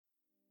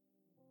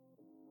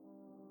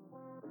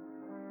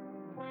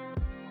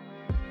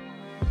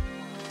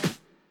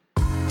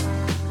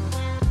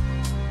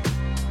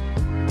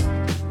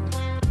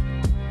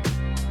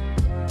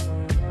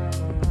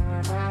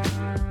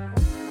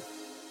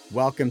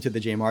Welcome to the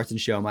Jay Martin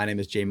Show. My name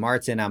is Jay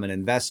Martin. I'm an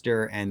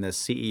investor and the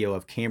CEO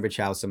of Cambridge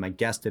House. And my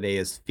guest today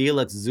is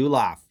Felix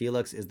Zulauf.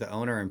 Felix is the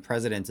owner and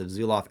president of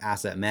Zulauf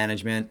Asset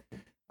Management,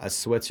 a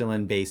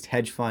Switzerland-based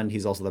hedge fund.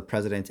 He's also the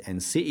president and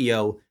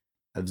CEO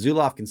of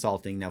Zulauf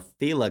Consulting. Now,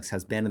 Felix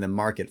has been in the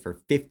market for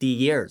 50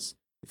 years.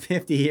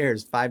 50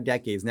 years, 5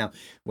 decades. Now,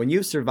 when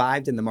you've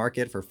survived in the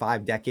market for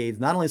 5 decades,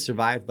 not only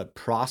survived, but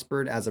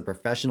prospered as a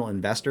professional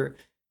investor,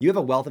 you have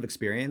a wealth of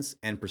experience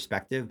and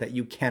perspective that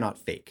you cannot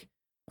fake.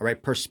 All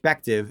right,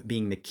 perspective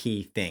being the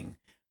key thing.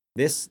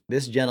 This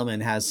gentleman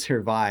has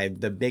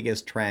survived the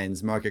biggest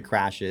trends, market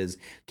crashes,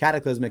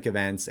 cataclysmic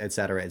events, et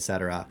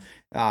cetera,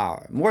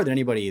 more than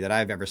anybody that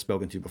I've ever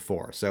spoken to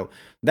before. So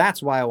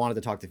that's why I wanted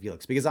to talk to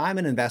Felix, because I'm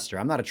an investor.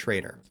 I'm not a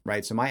trader,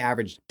 right? So my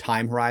average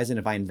time horizon,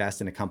 if I invest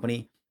in a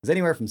company, is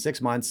anywhere from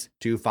 6 months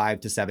to 5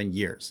 to 7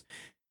 years.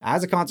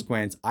 As a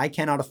consequence, I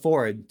cannot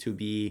afford to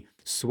be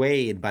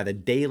swayed by the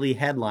daily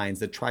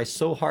headlines that try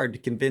so hard to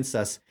convince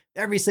us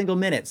every single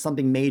minute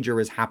something major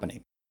is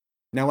happening.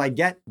 Now, I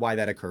get why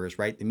that occurs,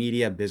 right? The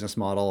media business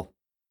model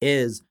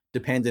is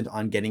dependent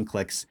on getting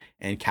clicks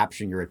and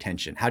capturing your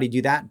attention. How do you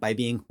do that? By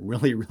being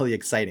really, really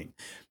exciting.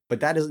 But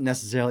that doesn't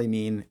necessarily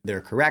mean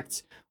they're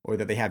correct or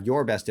that they have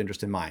your best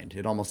interest in mind.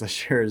 It almost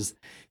assures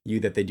you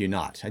that they do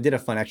not. I did a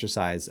fun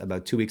exercise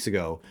about 2 weeks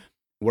ago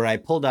where I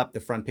pulled up the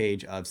front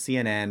page of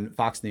CNN,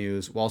 Fox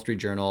News, Wall Street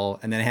Journal,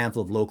 and then a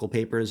handful of local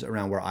papers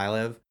around where I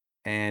live.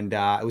 And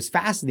it was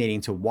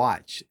fascinating to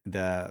watch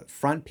the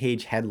front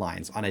page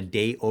headlines on a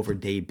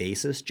day-over-day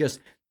basis, just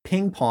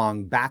ping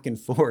pong back and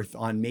forth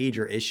on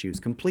major issues,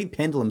 complete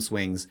pendulum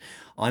swings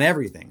on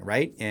everything,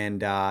 right?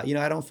 And, I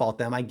don't fault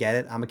them. I get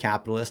it. I'm a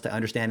capitalist. I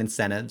understand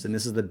incentives, and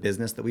this is the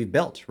business that we've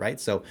built, right?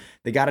 So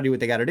they got to do what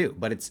they got to do.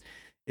 But it's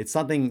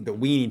something that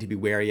we need to be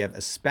wary of,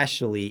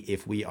 especially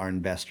if we are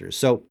investors.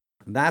 So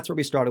that's where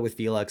we started with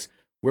Felix.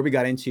 Where we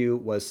got into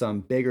was some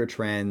bigger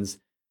trends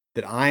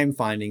that I'm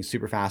finding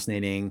super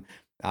fascinating.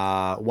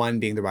 One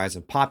being the rise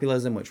of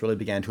populism, which really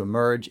began to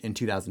emerge in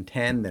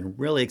 2010, then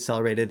really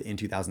accelerated in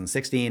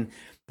 2016.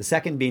 The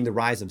second being the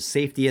rise of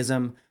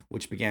Safteyism,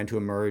 which began to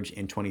emerge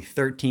in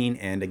 2013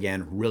 and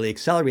again, really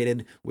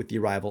accelerated with the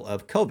arrival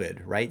of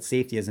COVID, right?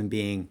 Safteyism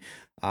being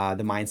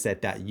the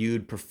mindset that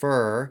you'd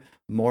prefer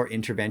more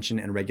intervention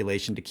and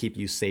regulation to keep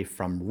you safe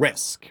from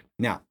risk.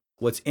 Now,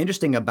 what's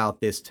interesting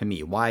about this to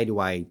me, why do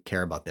I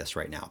care about this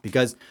right now?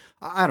 Because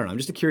I don't know, I'm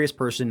just a curious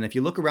person. And if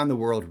you look around the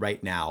world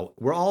right now,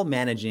 we're all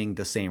managing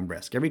the same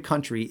risk. Every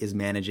country is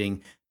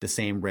managing the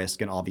same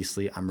risk. And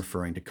obviously I'm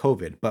referring to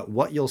COVID. But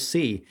what you'll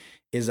see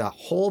is a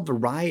whole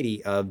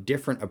variety of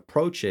different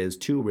approaches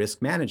to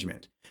risk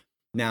management.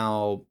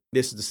 Now,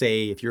 this is to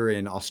say, if you're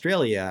in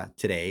Australia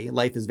today,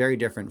 life is very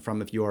different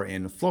from if you're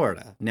in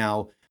Florida.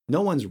 Now,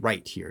 no one's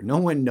right here. No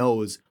one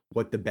knows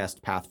what the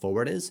best path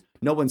forward is.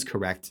 No one's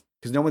correct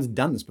because no one's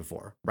done this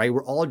before, right?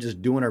 We're all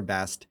just doing our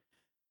best,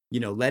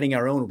 letting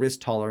our own risk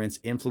tolerance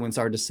influence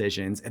our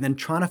decisions and then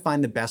trying to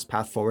find the best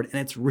path forward.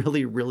 And it's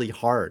really, really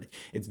hard.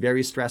 It's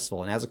very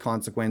stressful. And as a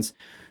consequence,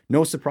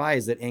 no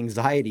surprise that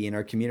anxiety in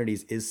our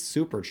communities is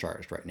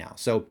supercharged right now.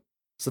 So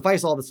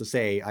suffice all this to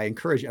say, I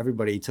encourage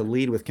everybody to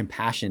lead with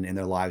compassion in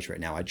their lives right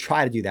now. I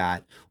try to do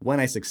that.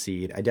 When I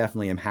succeed, I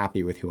definitely am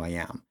happy with who I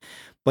am.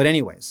 But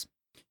anyways,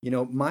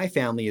 my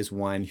family is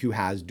one who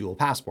has dual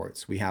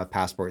passports. We have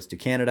passports to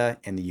Canada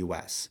and the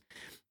US.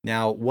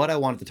 Now, what I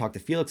wanted to talk to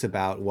Felix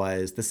about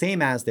was the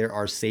same as there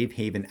are safe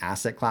haven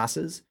asset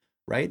classes,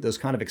 right? Those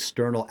kind of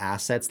external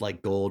assets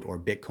like gold or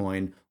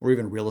Bitcoin or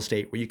even real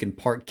estate where you can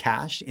park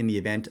cash in the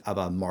event of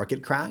a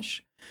market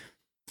crash.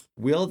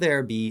 Will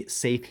there be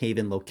safe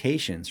haven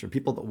locations for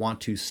people that want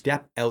to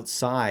step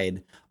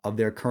outside of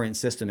their current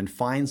system and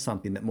find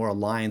something that more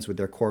aligns with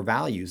their core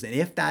values? And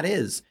if that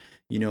is,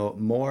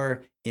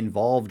 more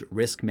involved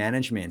risk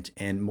management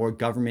and more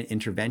government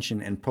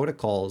intervention and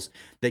protocols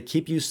that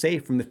keep you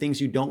safe from the things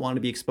you don't want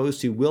to be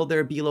exposed to, will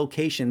there be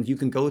locations you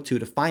can go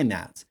to find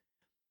that?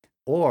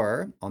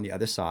 Or on the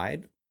other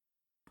side,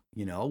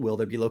 will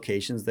there be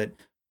locations that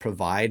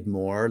provide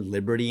more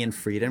liberty and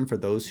freedom for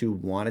those who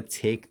want to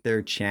take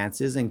their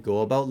chances and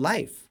go about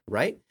life,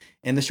 right?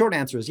 And the short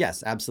answer is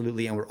yes,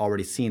 absolutely. And we're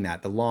already seeing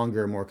that. The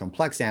longer, more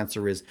complex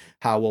answer is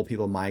how will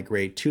people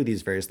migrate to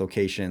these various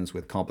locations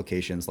with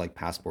complications like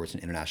passports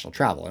and international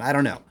travel? And I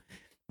don't know.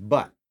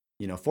 But,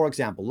 for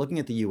example, looking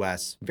at the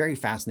US, very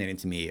fascinating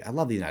to me. I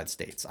love the United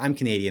States. I'm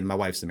Canadian, my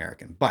wife's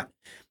American, but,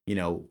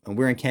 and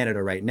we're in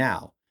Canada right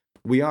now.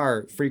 We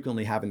are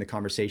frequently having the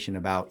conversation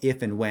about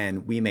if and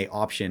when we may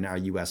option our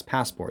US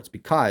passports,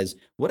 because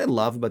what I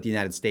love about the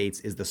United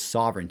States is the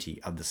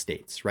sovereignty of the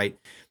states, right?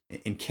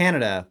 In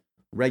Canada,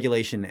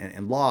 regulation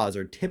and laws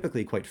are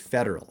typically quite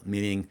federal,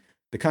 meaning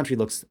the country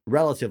looks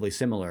relatively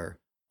similar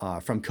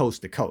from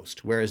coast to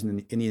coast. Whereas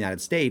in the United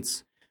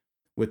States,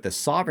 with the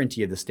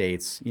sovereignty of the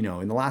states, in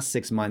the last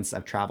 6 months,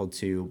 I've traveled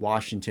to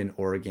Washington,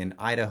 Oregon,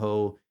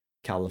 Idaho,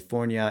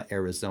 California,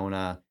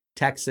 Arizona,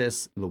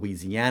 Texas,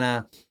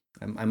 Louisiana.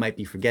 I might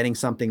be forgetting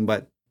something,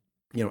 but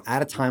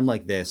at a time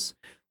like this,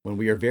 when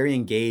we are very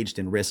engaged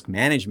in risk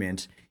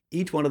management,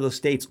 each one of those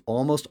states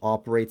almost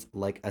operates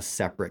like a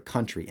separate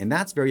country. And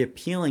that's very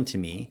appealing to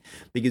me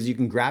because you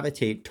can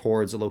gravitate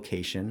towards a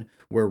location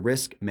where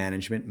risk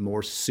management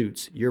more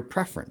suits your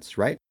preference,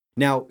 right?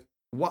 Now,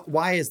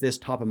 why is this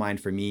top of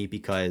mind for me?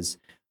 Because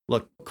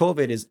look,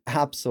 COVID is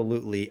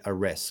absolutely a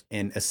risk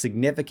and a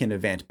significant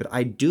event, but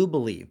I do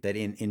believe that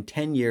in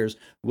 10 years,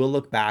 we'll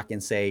look back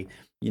and say,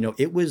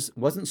 it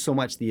wasn't so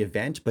much the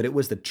event, but it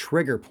was the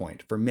trigger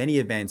point for many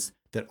events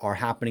that are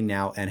happening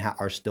now and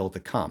are still to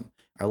come.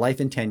 Our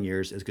life in 10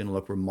 years is going to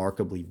look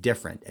remarkably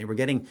different. And we're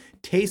getting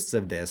tastes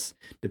of this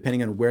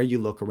depending on where you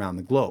look around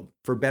the globe,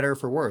 for better or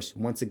for worse.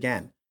 Once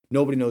again,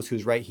 nobody knows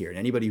who's right here. And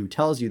anybody who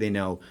tells you they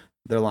know,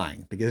 they're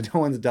lying because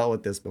no one's dealt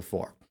with this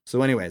before.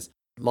 So anyways,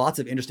 lots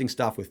of interesting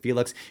stuff with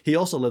Felix. He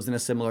also lives in a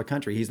similar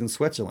country. He's in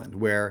Switzerland,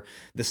 where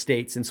the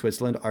states in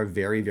Switzerland are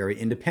very, very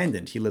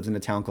independent. He lives in a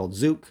town called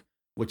Zug,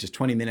 which is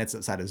 20 minutes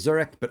outside of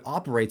Zurich, but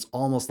operates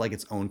almost like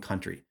its own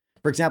country.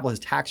 For example, his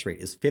tax rate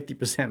is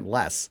 50%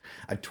 less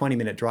a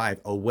 20-minute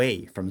drive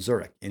away from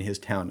Zurich in his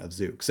town of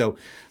Zug. So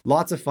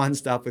lots of fun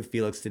stuff with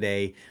Felix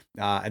today.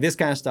 This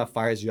kind of stuff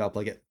fires you up,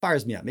 like it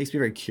fires me up, makes me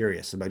very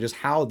curious about just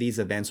how these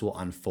events will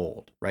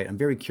unfold, right? I'm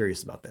very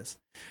curious about this.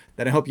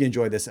 Then I hope you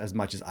enjoyed this as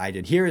much as I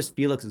did. Here is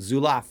Felix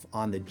Zulauf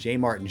on the Jay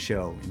Martin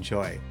Show.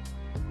 Enjoy.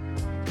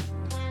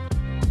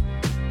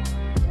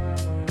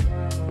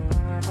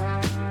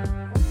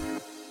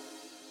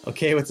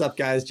 Okay, what's up,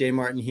 guys? Jay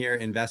Martin here,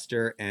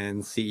 investor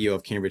and CEO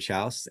of Cambridge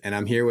House, and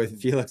I'm here with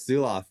Felix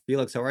Zulauf.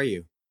 Felix, how are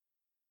you?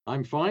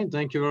 I'm fine.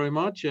 Thank you very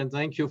much. And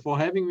thank you for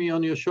having me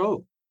on your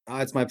show. Oh,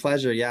 it's my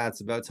pleasure. Yeah, it's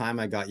about time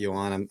I got you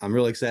on. I'm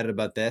really excited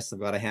about this. I've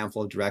got a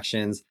handful of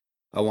directions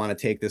I want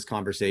to take this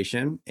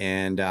conversation,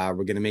 and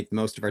we're going to make the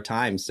most of our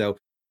time. So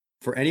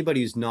for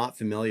anybody who's not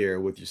familiar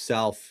with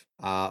yourself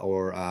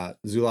or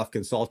Zulauf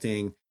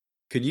Consulting,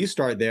 could you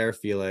start there,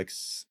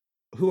 Felix?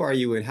 Who are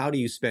you and how do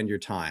you spend your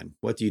time?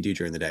 What do you do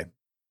during the day?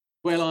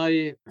 Well,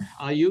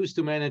 I used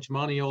to manage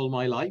money all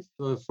my life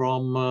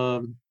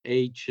from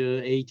age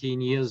 18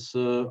 years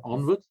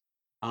onward.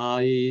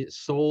 I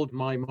sold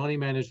my money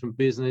management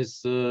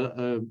business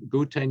a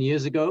good 10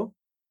 years ago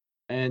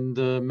and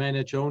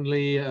manage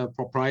only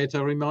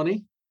proprietary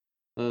money.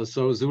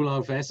 So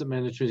Zulauf Asset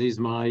Management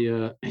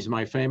is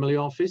my family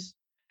office.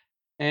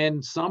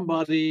 And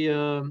somebody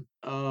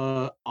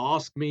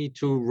asked me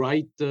to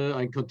write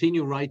and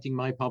continue writing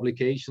my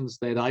publications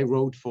that I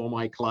wrote for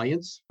my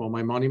clients, for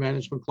my money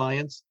management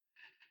clients,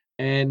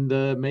 and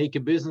make a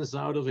business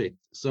out of it.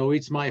 So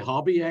it's my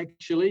hobby,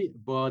 actually,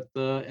 but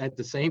at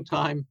the same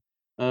time,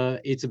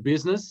 it's a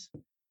business.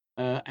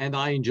 And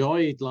I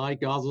enjoy it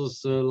like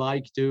others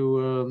like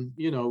to,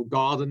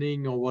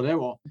 gardening or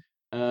whatever.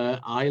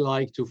 I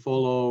like to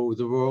follow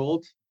the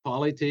world,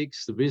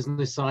 politics, the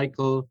business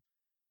cycle,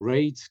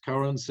 rates,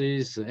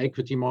 currencies,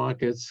 equity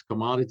markets,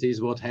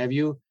 commodities, what have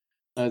you.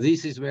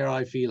 This is where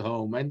I feel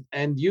home.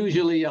 And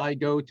usually I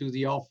go to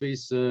the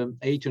office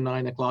 8 to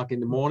 9 o'clock in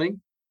the morning.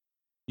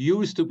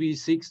 Used to be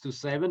 6 to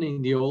 7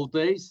 in the old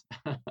days.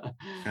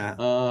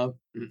 And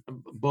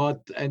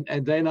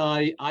then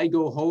I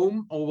go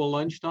home over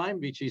lunchtime,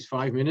 which is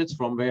 5 minutes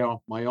from where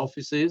my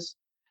office is.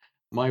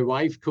 My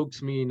wife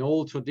cooks me an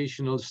old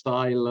traditional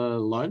style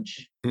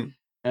lunch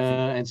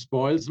and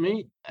spoils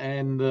me.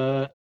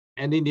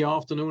 And in the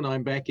afternoon,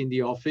 I'm back in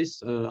the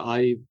office.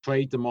 I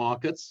trade the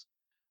markets.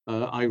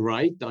 I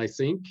write, I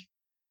think.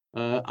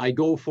 I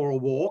go for a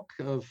walk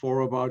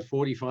for about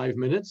 45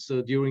 minutes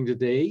during the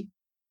day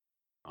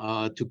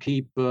to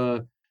keep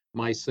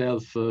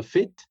myself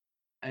fit.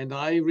 And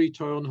I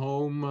return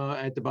home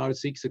at about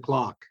 6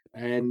 o'clock.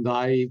 And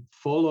I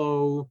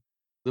follow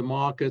the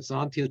markets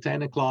until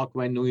 10 o'clock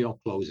when New York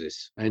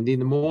closes. And in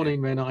the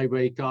morning, when I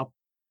wake up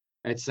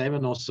at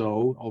 7 or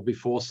so, or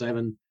before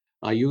 7,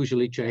 I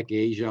usually check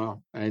Asia,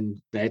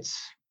 and that's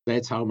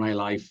how my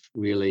life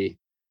really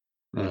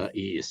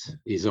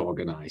is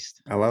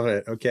organized. I love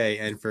it. Okay,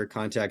 and for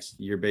context,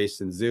 you're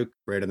based in Zug,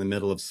 right in the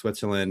middle of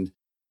Switzerland.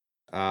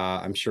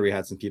 I'm sure we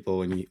had some people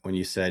when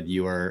you said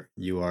you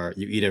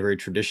eat a very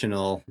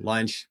traditional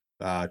lunch.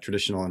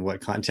 Traditional in what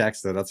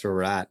context? So that's where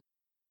we're at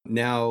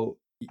now.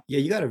 Yeah,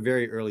 you got a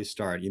very early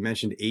start. You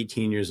mentioned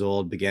 18 years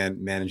old,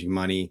 began managing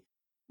money.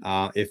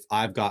 If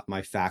I've got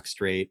my facts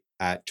straight,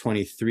 at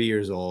 23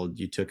 years old,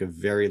 you took a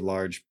very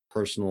large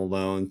personal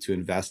loan to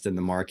invest in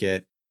the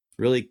market,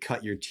 really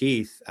cut your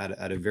teeth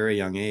at a very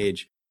young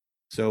age.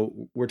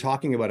 So we're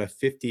talking about a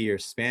 50-year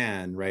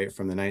span, right,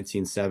 from the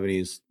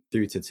 1970s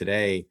through to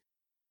today.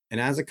 And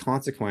as a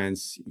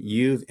consequence,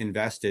 you've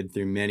invested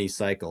through many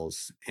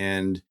cycles.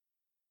 And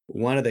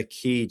one of the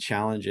key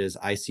challenges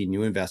I see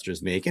new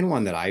investors make, and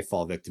one that I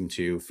fall victim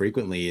to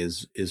frequently,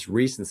 is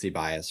recency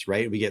bias,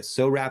 right? We get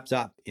so wrapped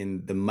up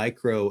in the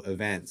micro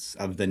events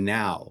of the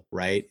now,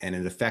 right? And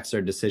it affects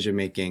our decision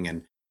making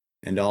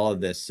and all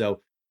of this.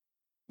 So,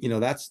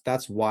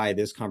 that's why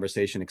this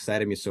conversation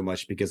excited me so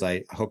much, because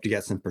I hope to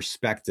get some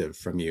perspective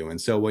from you. And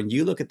so when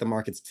you look at the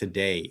markets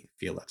today,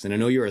 Felix, and I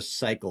know you're a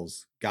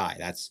cycles guy,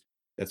 that's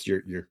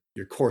your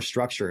core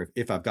structure,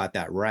 if I've got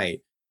that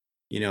right.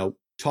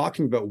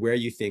 talking about where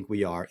you think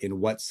we are in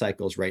what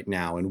cycles right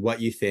now and what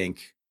you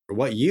think or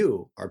what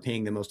you are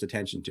paying the most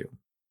attention to.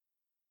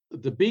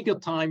 The bigger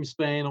time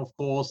span, of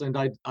course, and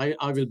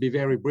I will be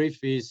very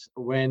brief, is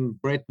when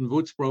Bretton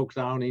Woods broke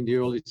down in the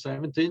early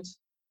 70s.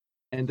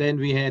 And then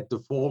we had the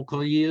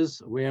Volcker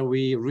years where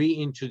we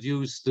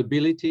reintroduced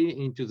stability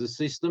into the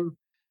system,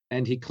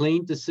 and he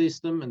cleaned the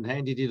system and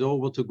handed it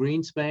over to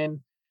Greenspan.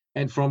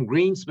 And from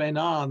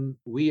Greenspan on,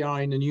 we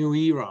are in a new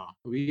era.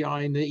 We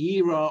are in the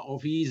era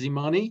of easy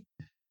money.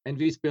 And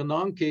with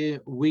Bernanke,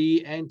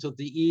 we entered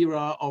the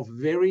era of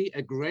very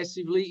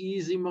aggressively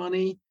easy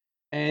money,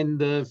 and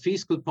the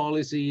fiscal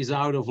policy is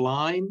out of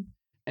line.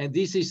 And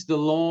this is the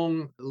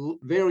long,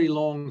 very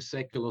long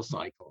secular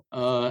cycle.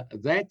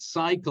 That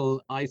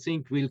cycle, I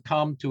think, will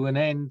come to an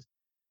end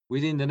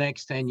within the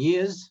next 10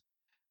 years.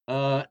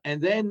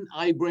 And then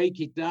I break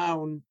it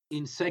down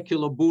in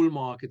secular bull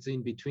markets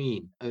in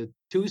between.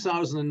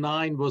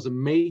 2009 was a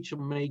major,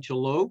 major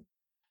low,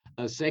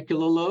 a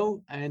secular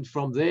low. And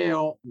from there,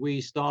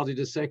 we started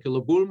a secular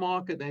bull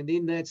market. And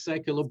in that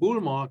secular bull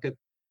market,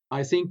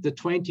 I think the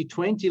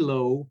 2020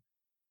 low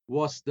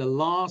was the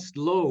last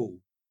low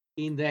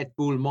in that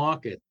bull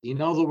market.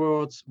 In other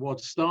words, what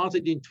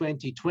started in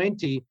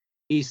 2020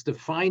 is the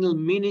final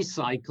mini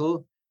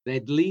cycle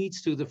that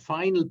leads to the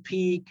final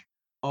peak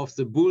of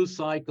the bull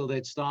cycle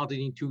that started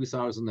in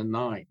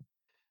 2009.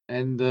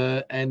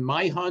 And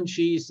my hunch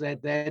is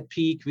that that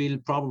peak will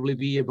probably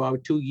be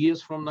about 2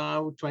 years from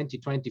now,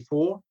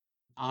 2024.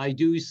 I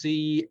do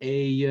see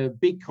a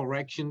big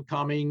correction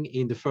coming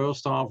in the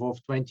first half of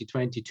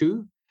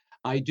 2022.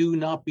 I do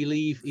not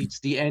believe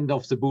it's the end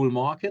of the bull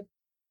market,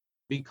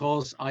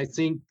 because I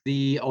think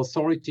the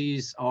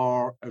authorities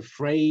are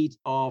afraid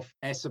of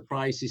asset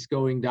prices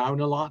going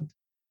down a lot.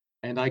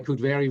 And I could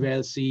very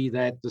well see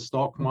that the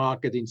stock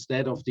market,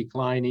 instead of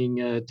declining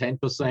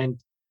 10%,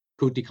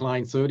 could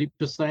decline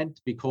 30%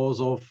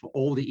 because of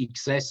all the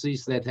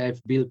excesses that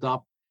have built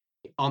up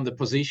on the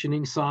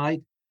positioning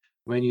side.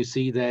 When you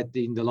see that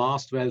in the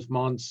last 12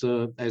 months,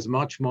 as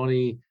much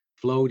money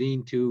flowed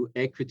into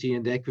equity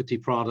and equity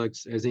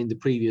products as in the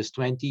previous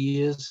 20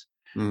 years.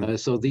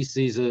 So this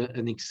is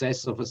an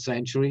excess of a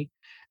century.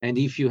 And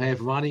if you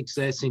have one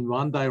excess in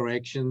one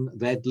direction,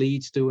 that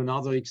leads to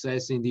another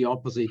excess in the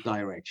opposite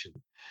direction.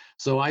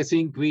 So I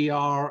think we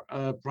are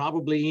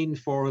probably in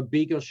for a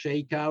bigger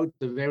shakeout,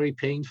 a very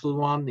painful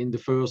one in the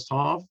first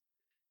half,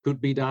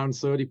 could be down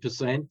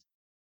 30%.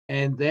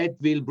 And that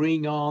will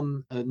bring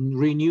on a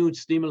renewed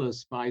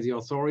stimulus by the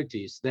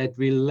authorities that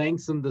will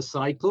lengthen the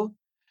cycle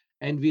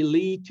and will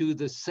lead to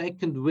the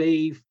second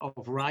wave of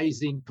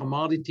rising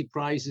commodity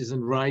prices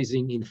and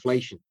rising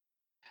inflation.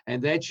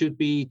 And that should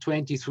be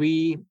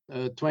 23,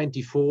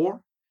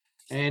 24.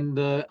 And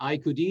I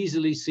could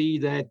easily see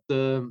that,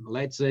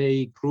 let's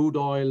say, crude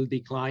oil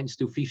declines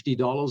to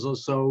 $50 or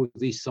so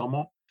this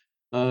summer.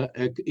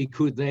 It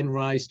could then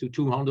rise to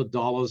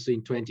 $200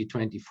 in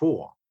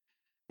 2024.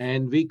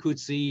 And we could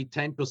see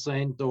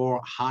 10% or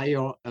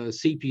higher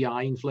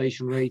CPI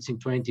inflation rates in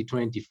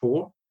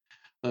 2024.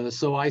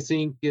 So I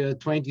think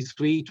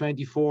 23,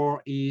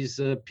 24 is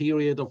a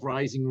period of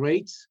rising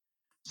rates.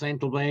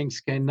 Central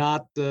banks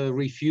cannot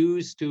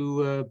refuse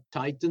to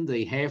tighten.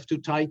 They have to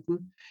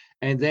tighten.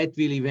 And that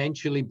will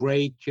eventually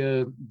break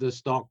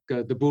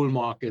the bull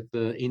market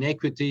in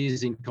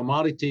equities, in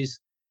commodities,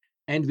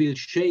 and will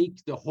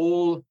shake the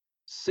whole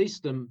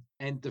system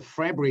and the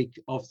fabric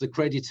of the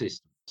credit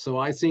system. So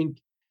I think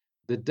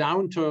the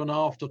downturn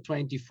after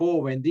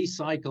 24, when this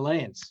cycle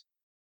ends,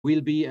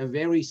 will be a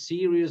very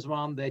serious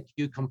one that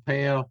you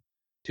compare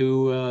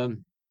to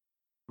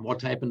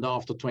what happened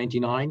after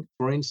 29,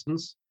 for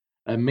instance,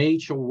 a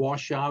major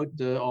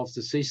washout of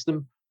the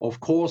system.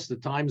 Of course, the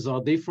times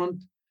are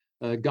different.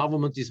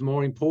 Government is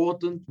more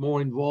important,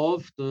 more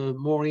involved,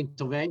 more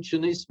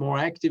interventionist, more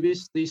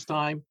activist this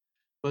time,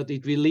 but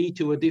it will lead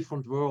to a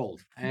different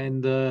world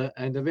and a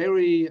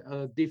very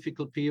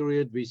difficult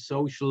period with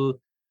social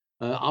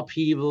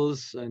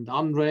upheavals and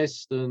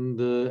unrest and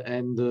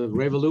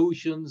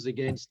revolutions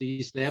against the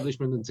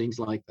establishment and things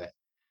like that.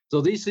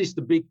 So this is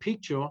the big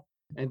picture,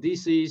 and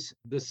this is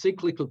the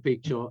cyclical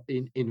picture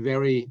in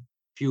very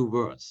few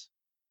words.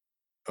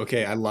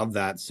 Okay, I love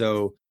that.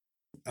 So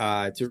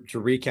to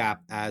recap,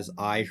 as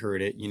I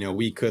heard it,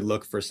 we could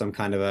look for some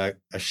kind of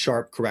a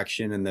sharp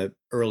correction in the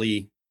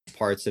early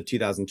parts of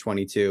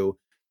 2022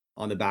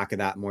 on the back of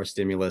that, more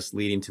stimulus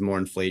leading to more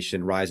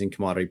inflation, rising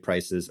commodity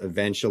prices,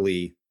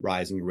 eventually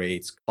rising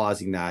rates,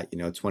 causing that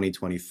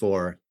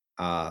 2024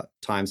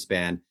 time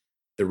span,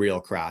 the real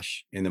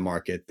crash in the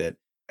market that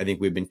I think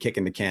we've been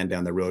kicking the can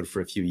down the road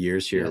for a few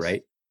years here, yes.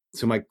 Right?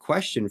 So my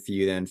question for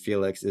you then,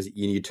 Felix, is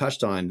you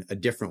touched on a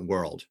different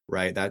world,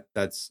 right?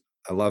 That's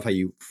I love how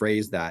you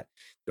phrased that.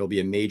 There'll be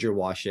a major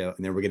washout,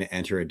 and then we're going to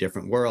enter a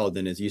different world.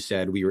 And as you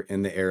said, we were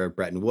in the era of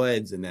Bretton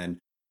Woods, and then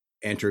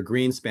enter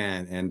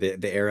Greenspan, and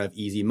the era of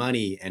easy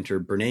money, enter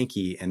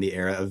Bernanke, and the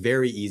era of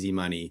very easy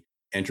money,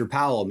 enter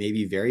Powell,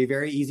 maybe very,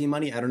 very easy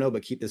money. I don't know,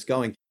 but keep this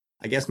going.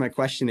 I guess my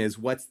question is,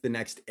 what's the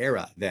next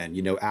era then?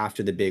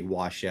 After the big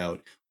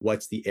washout,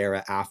 what's the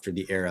era after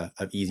the era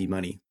of easy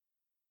money?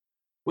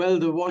 Well,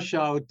 the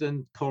washout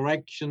and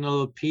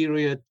correctional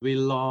period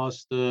will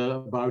last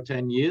about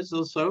 10 years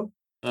or so,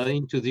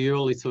 into the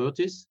early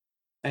 30s.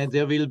 And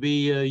there will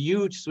be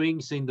huge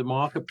swings in the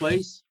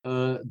marketplace.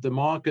 The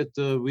market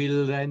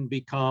will then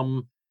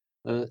become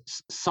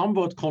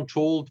somewhat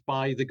controlled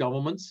by the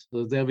governments.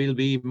 There will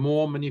be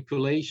more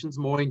manipulations,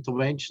 more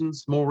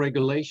interventions, more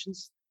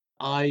regulations.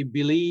 I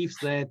believe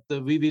that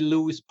we will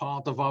lose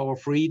part of our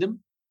freedom,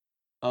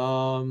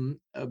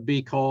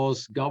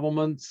 because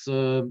governments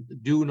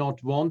do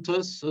not want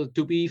us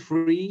to be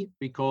free,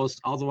 because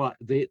otherwise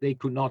they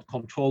could not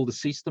control the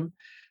system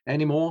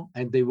anymore,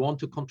 and they want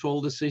to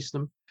control the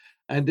system.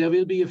 And there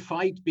will be a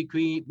fight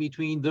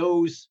between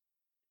those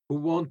who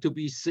want to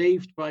be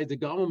saved by the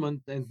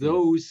government and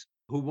those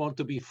who want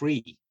to be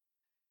free.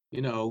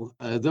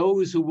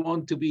 Those who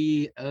want to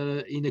be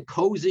in a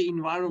cozy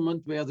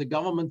environment where the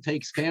government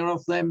takes care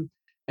of them,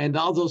 and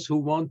others who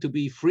want to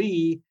be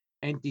free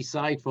and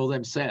decide for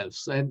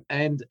themselves.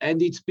 And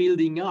it's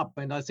building up,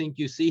 and I think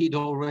you see it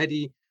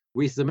already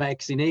with the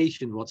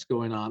vaccination, what's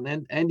going on,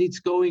 and it's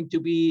going to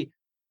be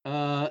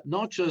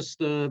not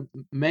just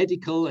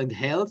medical and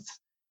health;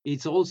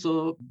 it's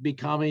also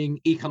becoming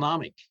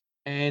economic,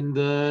 and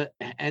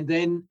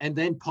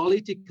then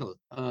political.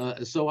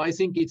 So I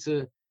think it's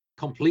a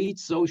complete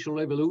social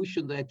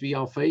revolution that we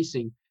are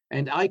facing.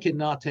 And I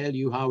cannot tell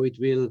you how it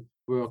will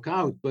work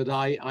out, but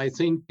I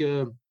think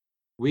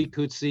we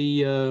could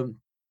see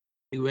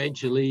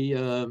eventually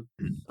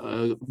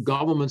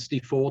governments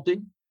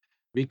defaulting.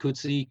 We could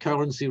see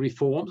currency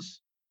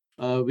reforms.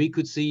 We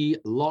could see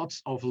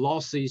lots of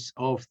losses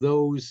of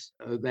those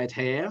that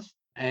have,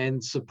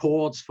 and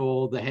supports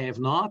for the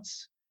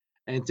have-nots,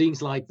 and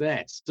things like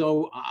that.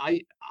 So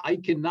I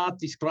cannot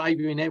describe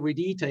you in every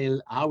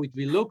detail how it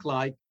will look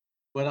like,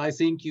 but I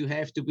think you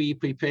have to be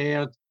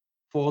prepared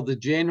for the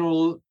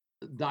general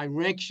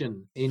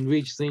direction in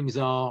which things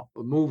are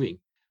moving.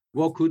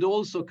 What could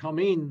also come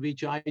in,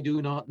 which I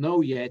do not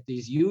know yet,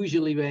 is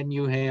usually when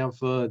you have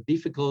a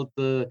difficult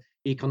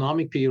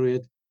economic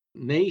period,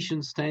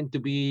 nations tend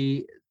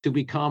to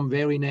become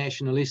very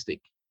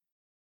nationalistic.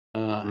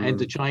 And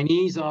the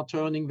Chinese are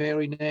turning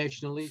very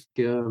nationalistic.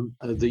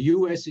 The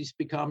US is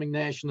becoming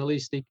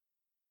nationalistic.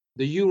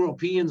 The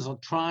Europeans are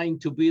trying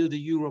to build a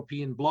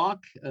European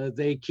bloc.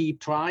 They keep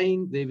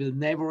trying. They will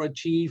never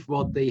achieve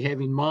what they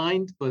have in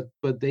mind,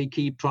 but they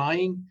keep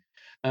trying.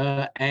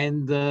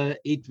 And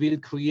it will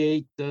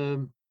create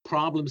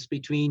problems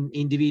between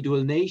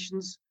individual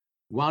nations.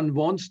 One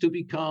wants to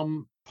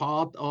become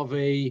part of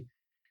a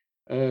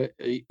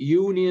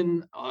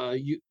union,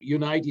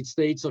 United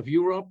States of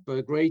Europe,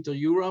 Greater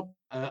Europe.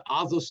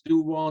 Others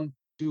do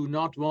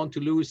not want to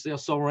lose their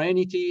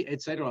sovereignty,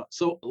 etc.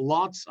 So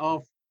lots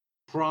of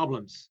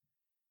problems,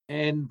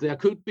 and there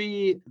could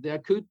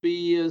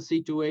be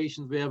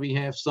situations where we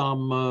have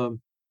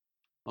some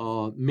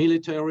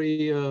military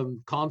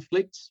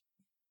conflicts.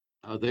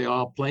 There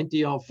are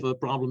plenty of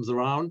problems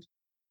around.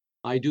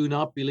 I do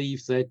not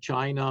believe that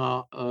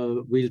China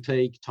will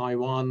take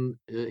Taiwan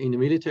in a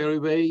military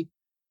way,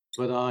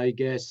 but I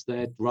guess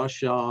that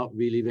Russia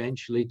will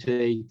eventually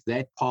take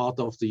that part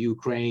of the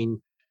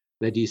Ukraine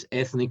that is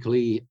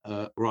ethnically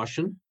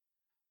Russian,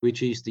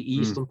 which is the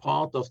eastern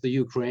part of the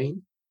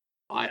Ukraine.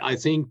 I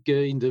think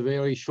in the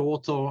very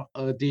shorter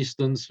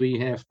distance, we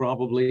have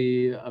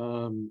probably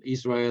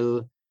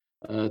Israel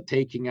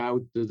taking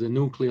out the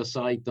nuclear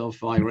site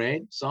of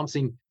Iran.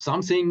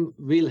 Something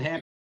will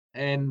happen.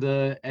 And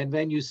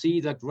when you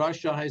see that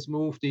Russia has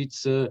moved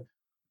its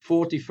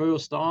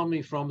 41st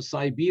Army from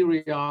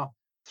Siberia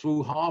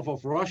through half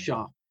of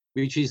Russia,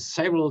 which is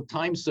several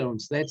time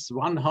zones, that's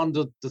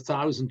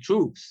 100,000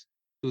 troops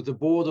to the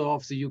border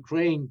of the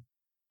Ukraine.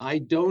 I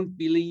don't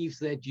believe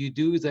that you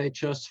do that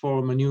just for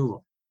a maneuver.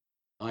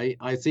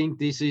 I think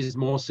this is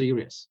more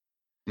serious.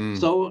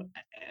 So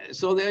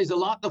there is a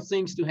lot of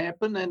things to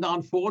happen, and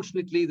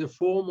unfortunately, the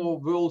former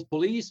world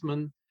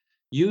policeman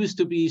used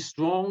to be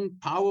strong,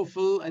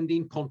 powerful, and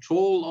in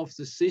control of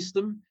the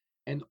system,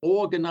 and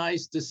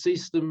organized the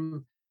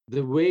system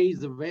the way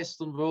the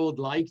Western world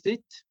liked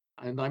it.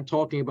 And I'm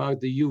talking about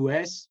the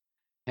US,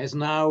 has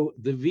now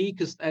the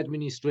weakest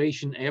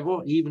administration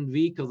ever, even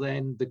weaker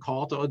than the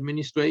Carter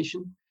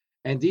administration.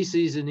 And this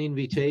is an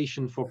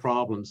invitation for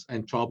problems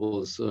and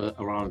troubles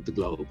around the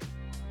globe.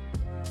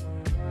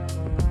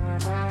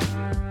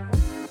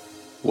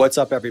 What's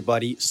up,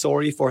 everybody?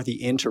 Sorry for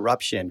the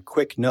interruption.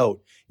 Quick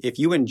note, if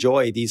you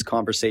enjoy these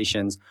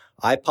conversations,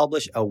 I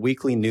publish a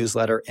weekly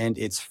newsletter and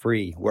it's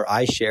free, where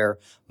I share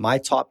my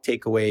top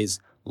takeaways,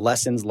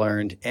 lessons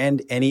learned,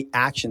 and any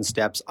action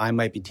steps I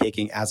might be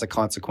taking as a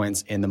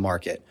consequence in the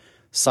market.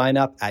 Sign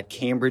up at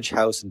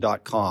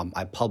cambridgehouse.com.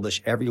 I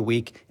publish every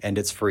week and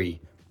it's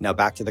free. Now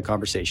back to the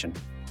conversation.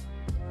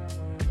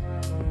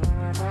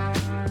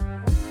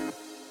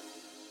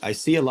 I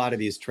see a lot of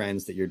these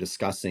trends that you're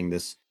discussing,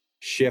 this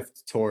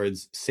shift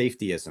towards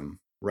safetyism,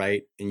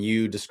 right? And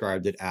you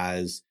described it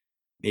as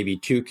maybe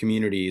two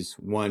communities,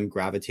 one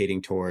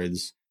gravitating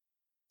towards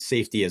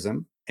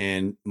safetyism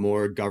and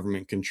more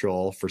government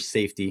control for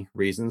safety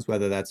reasons,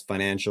 whether that's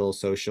financial,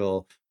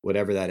 social,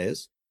 whatever that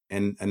is.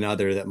 and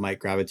another that might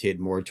gravitate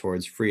more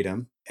towards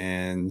freedom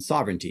and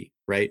sovereignty,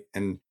 right?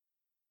 And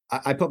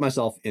I put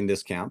myself in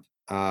this camp,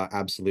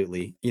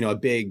 absolutely. A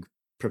big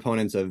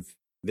proponent of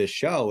this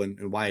show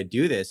and why I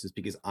do this is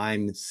because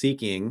I'm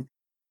seeking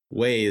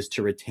ways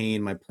to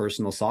retain my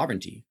personal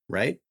sovereignty,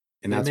 right?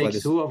 And That that's why makes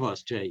this. two of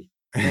us, Jay.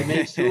 That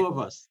makes two of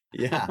us.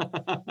 Yeah.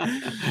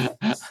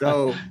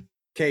 So,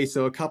 okay,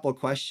 so a couple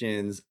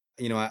questions.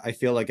 I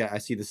feel like I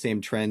see the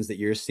same trends that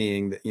you're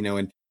seeing. That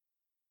and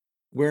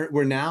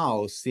we're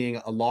now seeing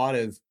a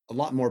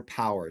lot more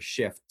power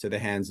shift to the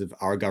hands of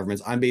our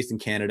governments. I'm based in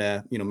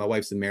Canada. My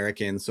wife's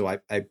American, so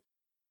I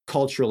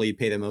culturally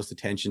pay the most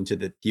attention to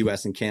the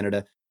US and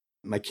Canada.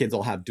 My kids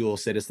all have dual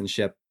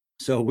citizenship.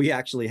 So we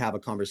actually have a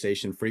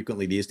conversation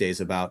frequently these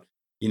days about,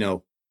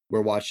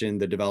 we're watching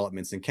the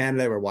developments in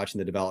Canada, we're watching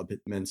the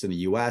developments in the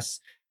US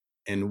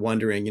and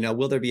wondering,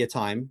 will there be a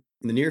time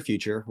in the near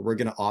future where we're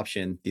going to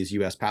option these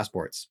US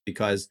passports?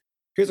 Because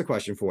here's a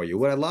question for you.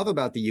 What I love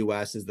about the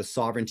US is the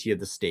sovereignty of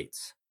the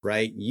states,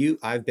 right?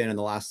 I've been in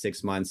the last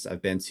 6 months,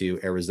 I've been to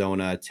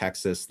Arizona,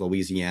 Texas,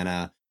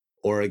 Louisiana,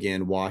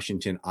 Oregon,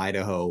 Washington,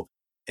 Idaho,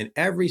 and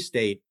every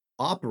state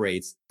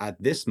operates at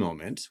this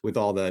moment with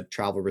all the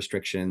travel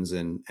restrictions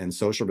and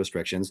social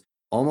restrictions,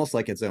 almost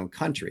like its own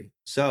country.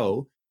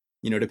 So,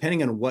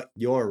 depending on what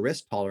your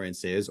risk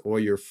tolerance is or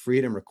your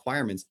freedom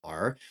requirements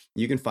are,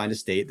 you can find a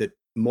state that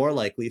more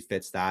likely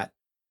fits that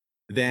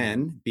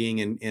than being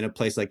in a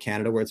place like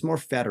Canada where it's more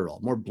federal,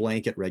 more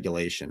blanket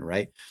regulation,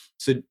 right?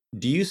 So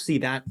do you see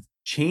that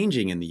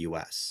changing in the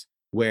US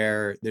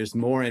where there's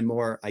more and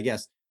more, I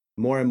guess,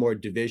 more and more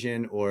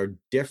division or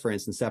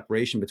difference and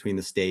separation between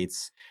the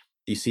states?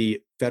 Do you see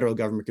federal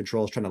government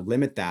controls trying to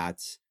limit that?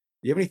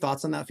 Do you have any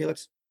thoughts on that,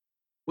 Felix?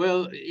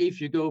 Well,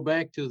 if you go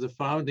back to the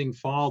founding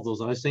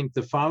fathers, I think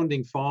the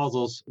founding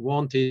fathers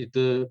wanted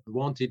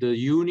a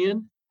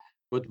union,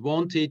 but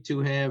wanted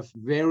to have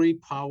very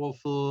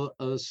powerful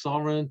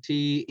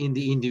sovereignty in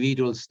the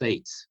individual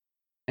states.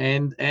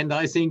 And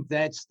I think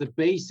that's the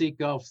basic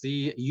of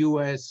the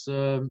U.S.,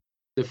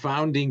 the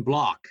founding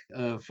bloc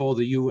for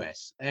the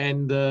U.S.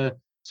 And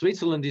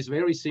Switzerland is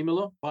very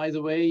similar, by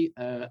the way.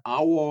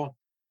 Our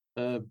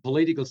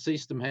political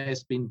system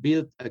has been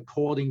built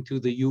according to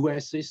the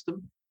U.S.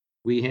 system.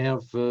 We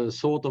have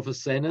sort of a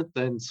Senate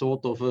and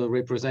sort of a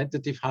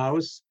representative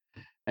house.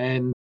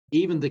 And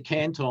even the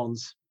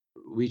cantons,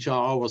 which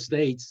are our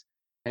states,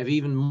 have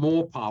even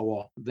more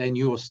power than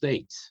your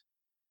states,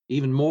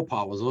 even more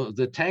power. So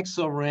the tax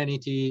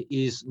sovereignty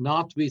is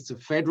not with the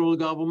federal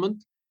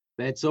government.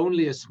 That's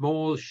only a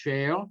small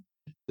share.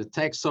 The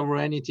tax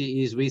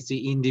sovereignty is with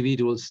the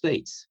individual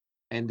states.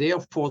 And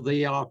therefore,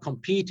 they are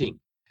competing.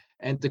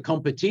 And the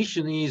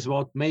competition is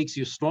what makes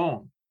you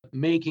strong.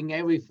 Making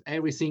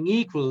everything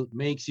equal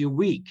makes you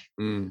weak.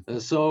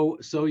 So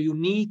you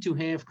need to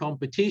have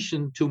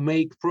competition to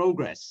make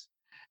progress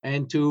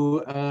and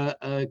to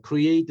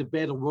create a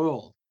better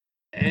world.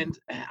 And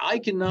I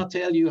cannot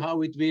tell you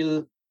how it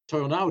will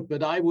turn out,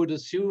 but I would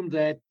assume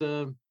that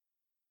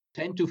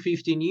 10 to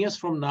 15 years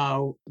from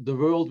now, the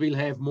world will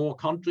have more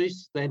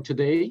countries than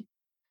today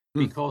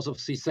because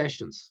of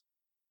secessions.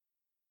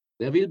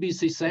 There will be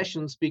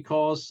secessions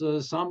because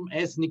some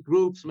ethnic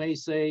groups may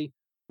say,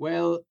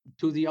 well,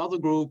 to the other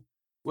group,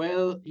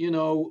 well,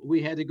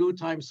 we had a good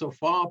time so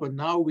far, but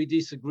now we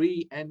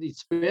disagree, and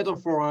it's better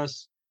for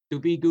us to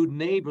be good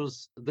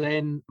neighbors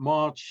than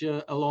march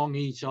along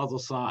each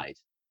other's side.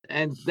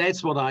 And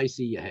that's what I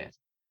see ahead.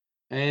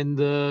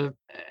 And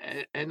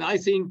I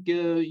think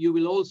you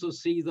will also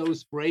see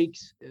those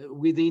breaks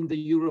within the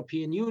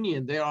European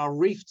Union. There are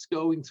rifts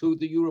going through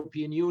the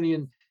European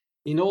Union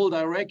in all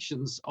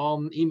directions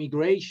on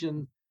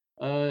immigration.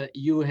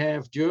 You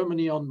have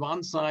Germany on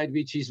one side,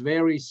 which is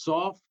very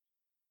soft,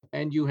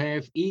 and you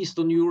have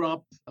Eastern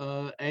Europe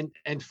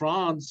and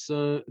France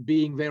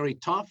being very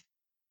tough.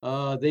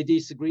 They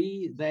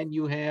disagree. Then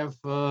you have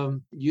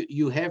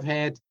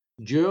had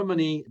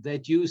Germany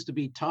that used to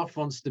be tough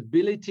on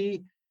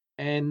stability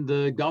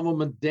and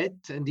government debt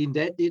and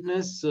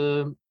indebtedness,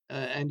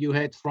 and you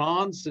had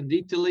France and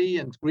Italy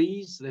and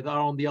Greece that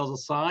are on the other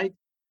side.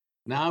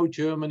 Now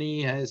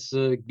Germany has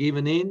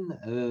given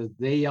in.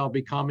 They are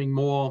becoming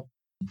more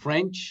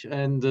French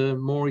and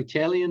more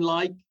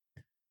Italian-like,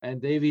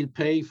 and they will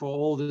pay for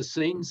all the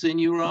sins in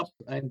Europe,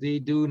 and they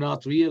do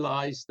not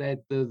realize that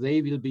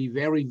they will be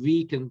very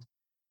weakened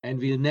and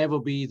will never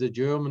be the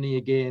Germany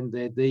again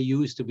that they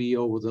used to be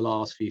over the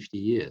last 50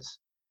 years.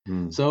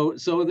 So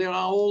there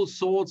are all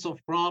sorts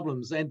of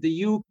problems, and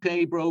the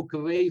UK broke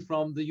away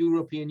from the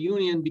European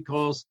Union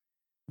because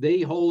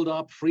they hold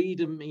up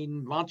freedom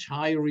in much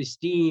higher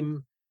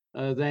esteem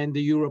than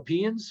the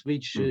Europeans,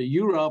 which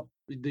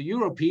the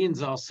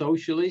Europeans are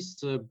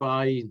socialists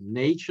by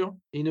nature,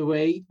 in a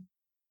way.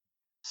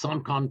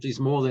 Some countries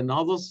more than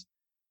others,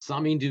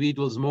 some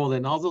individuals more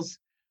than others.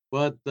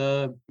 But,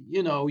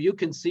 you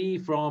can see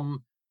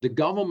from the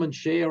government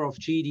share of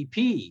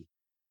GDP,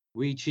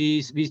 which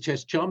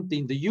has jumped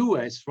in the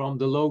US from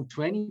the low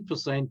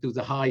 20% to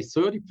the high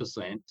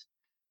 30%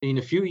 in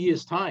a few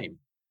years' time.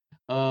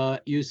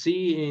 You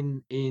see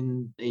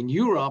in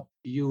Europe,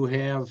 you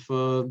have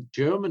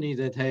Germany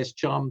that has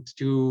jumped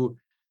to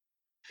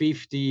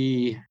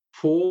 54%,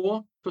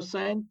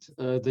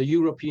 the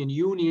European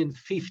Union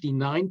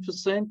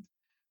 59%,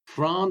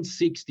 France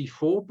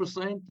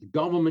 64%,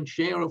 government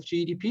share of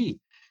GDP.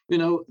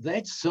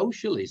 That's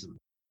socialism.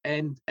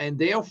 And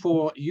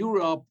therefore,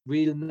 Europe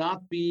will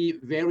not be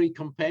very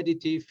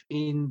competitive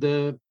in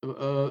the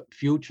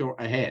future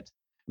ahead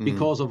Mm.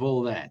 because of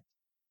all that.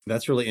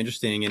 That's really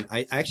interesting. And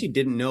I actually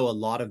didn't know a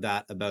lot of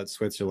that about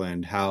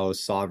Switzerland, how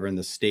sovereign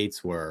the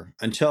states were,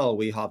 until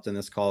we hopped on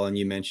this call and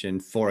you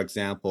mentioned, for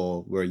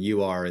example, where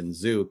you are in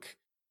Zug.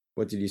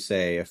 What did you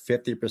say? A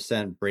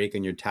 50% break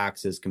on your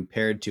taxes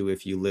compared to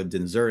if you lived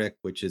in Zurich,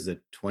 which is a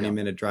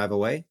 20-minute drive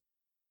away?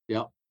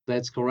 Yeah,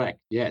 that's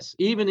correct. Yes.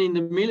 Even in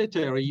the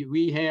military,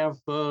 we have,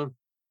 I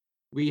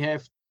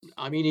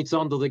mean, it's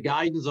under the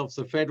guidance of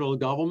the federal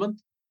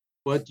government,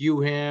 but you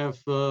have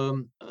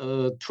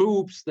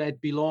troops that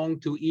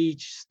belong to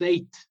each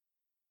state,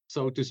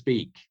 so to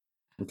speak.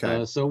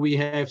 Okay. So we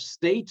have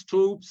state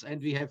troops and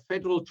we have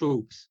federal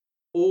troops,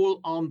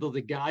 all under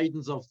the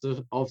guidance of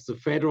the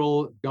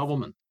federal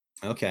government.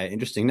 Okay,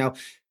 interesting. Now,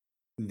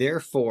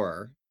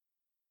 therefore,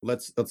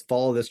 let's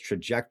follow this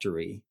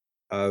trajectory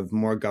of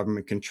more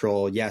government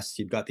control. Yes,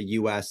 you've got the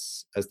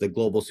US as the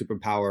global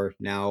superpower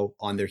now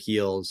on their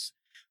heels.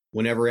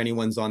 Whenever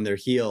anyone's on their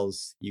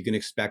heels, you can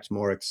expect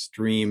more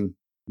extreme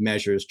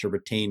measures to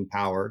retain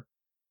power.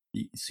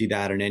 You see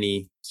that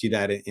in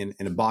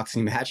a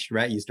boxing match,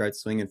 right? You start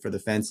swinging for the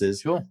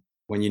fences Sure.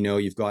 when you know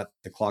you've got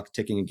the clock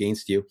ticking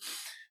against you.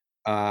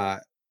 Uh,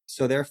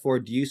 so therefore,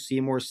 do you see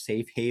more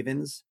safe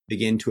havens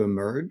begin to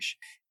emerge?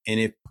 And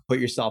if put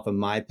yourself in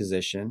my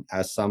position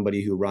as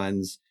somebody who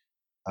runs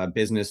a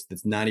business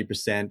that's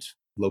 90%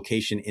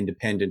 location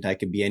independent, I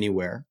could be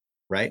anywhere,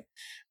 right?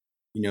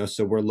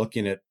 So we're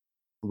looking at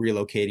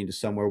relocating to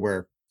somewhere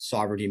where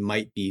sovereignty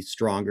might be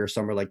stronger,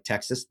 somewhere like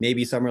Texas,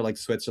 maybe somewhere like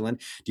Switzerland.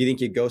 Do you think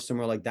you go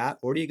somewhere like that?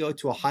 Or do you go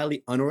to a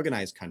highly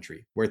unorganized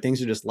country where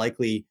things are just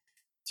likely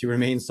to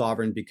remain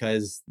sovereign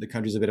because the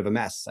country's a bit of a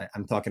mess?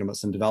 I'm talking about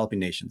some developing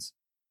nations.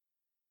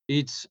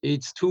 It's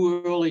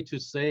too early to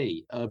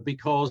say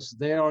because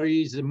there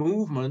is a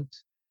movement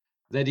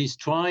that is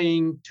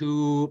trying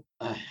to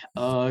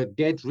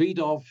get rid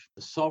of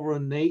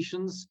sovereign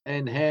nations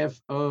and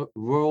have a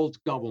world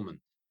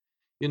government.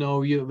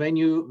 When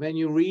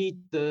you read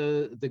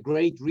the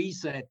Great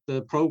Reset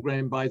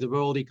program by the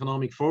World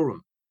Economic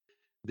Forum,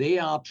 they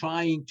are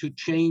trying to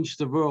change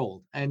the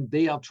world and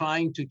they are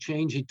trying to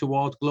change it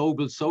toward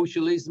global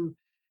socialism,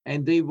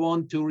 and they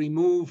want to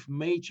remove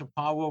major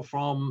power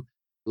from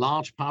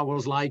large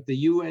powers like the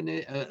UN,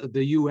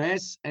 the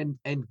US, and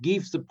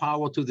give the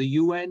power to the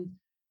UN.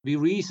 We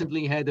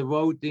recently had a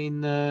vote in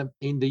the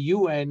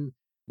UN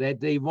that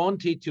they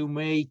wanted to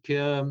make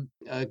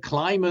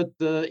climate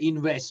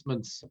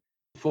investments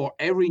for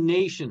every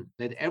nation,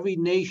 that every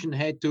nation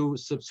had to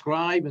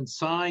subscribe and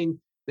sign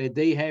that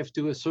they have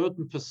to a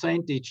certain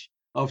percentage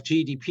of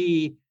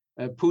GDP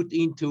put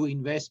into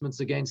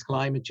investments against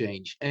climate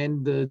change.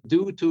 And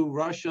due to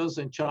Russia's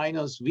and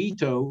China's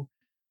veto,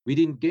 we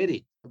didn't get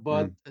it.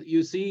 But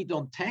you see it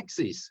on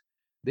taxes.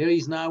 There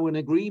is now an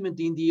agreement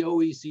in the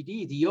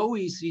OECD. The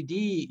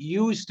OECD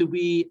used to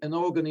be an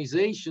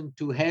organization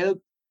to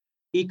help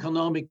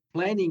economic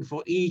planning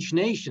for each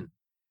nation.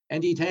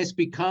 And it has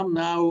become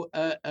now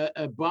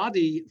a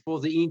body for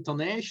the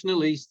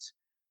internationalists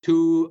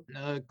to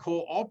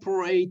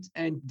cooperate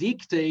and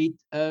dictate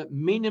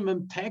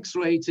minimum tax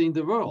rates in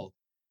the world.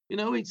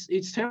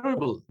 It's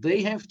terrible.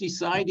 They have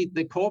decided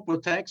the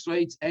corporate tax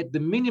rates at the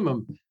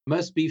minimum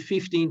must be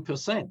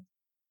 15%.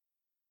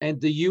 And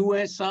the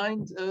US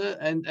signed,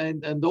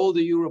 and all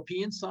the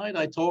European signed.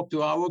 I talked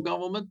to our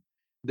government.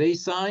 They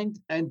signed,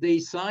 and they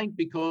signed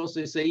because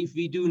they say if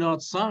we do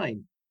not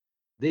sign,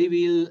 they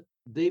will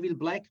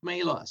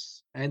blackmail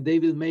us and they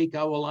will make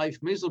our life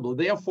miserable.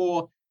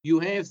 Therefore, you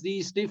have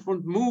these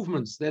different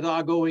movements that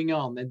are going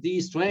on, and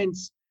these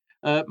trends,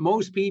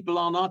 most people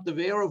are not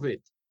aware of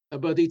it,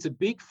 but it's a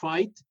big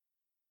fight.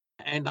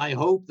 And I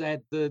hope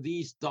that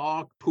these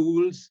dark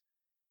pools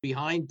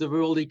behind the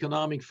World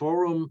Economic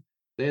Forum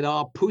that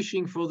are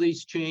pushing for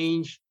this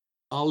change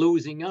are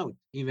losing out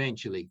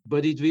eventually,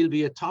 but it will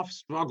be a tough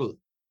struggle.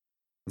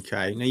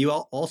 Okay. Now, you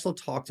also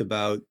talked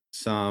about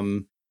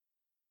some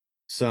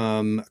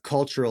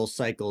cultural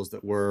cycles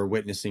that we're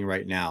witnessing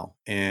right now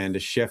and a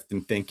shift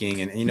in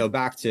thinking. And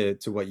back to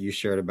what you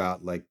shared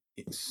about, like,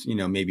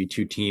 maybe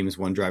two teams,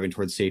 one driving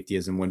towards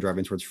safetyism, one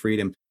driving towards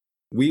freedom.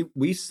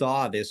 We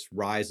saw this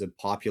rise of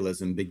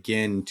populism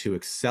begin to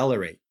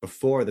accelerate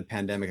before the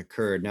pandemic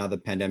occurred. Now the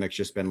pandemic's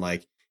just been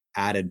like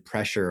added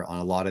pressure on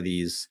a lot of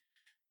these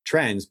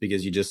trends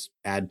because you just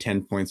add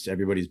 10 points to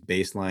everybody's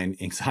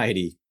baseline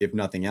anxiety, if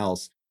nothing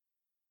else.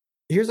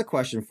 Here's a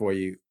question for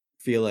you,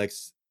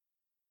 Felix.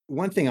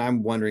 One thing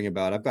I'm wondering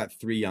about, I've got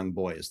three young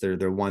boys.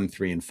 They're 1,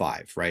 3, and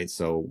 5, right?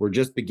 So we're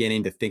just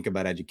beginning to think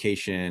about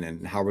education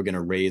and how we're going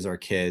to raise our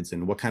kids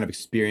and what kind of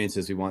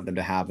experiences we want them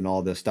to have and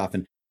all this stuff.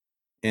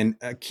 And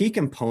a key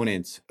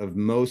component of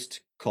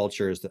most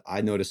cultures that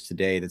I noticed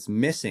today that's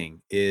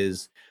missing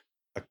is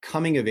a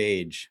coming of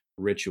age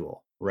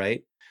ritual,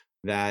 right?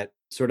 That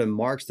sort of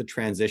marks the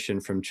transition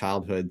from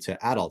childhood to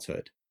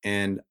adulthood.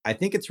 And I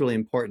think it's really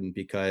important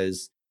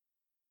because,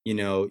 you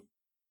know,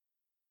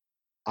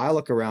 I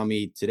look around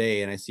me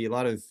today and I see a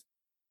lot of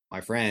my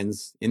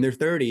friends in their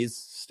 30s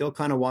still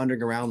kind of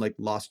wandering around like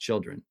lost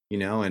children,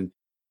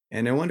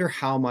 and I wonder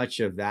how much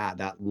of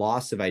that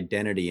loss of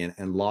identity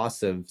and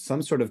loss of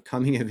some sort of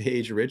coming of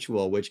age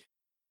ritual, which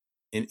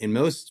in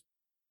most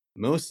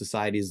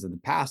societies of the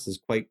past is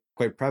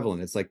quite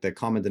prevalent. It's like the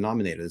common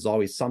denominator. There's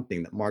always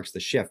something that marks the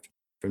shift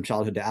from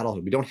childhood to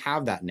adulthood. We don't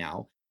have that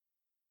now.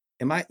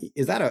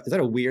 Is that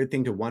a weird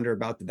thing to wonder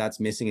about, that's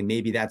missing, and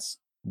maybe that's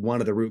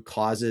one of the root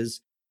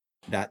causes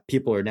that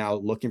people are now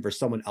looking for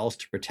someone else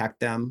to protect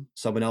them,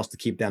 someone else to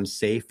keep them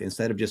safe,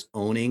 instead of just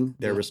owning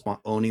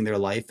owning their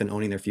life and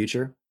owning their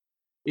future?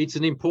 It's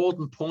an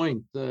important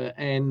point,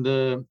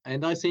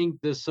 and I think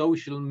the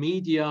social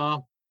media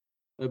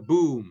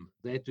boom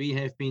that we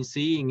have been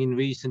seeing in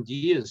recent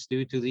years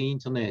due to the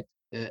internet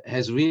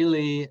has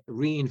really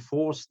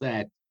reinforced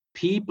that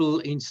people,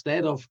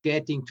 instead of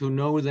getting to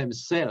know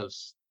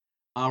themselves,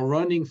 are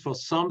running for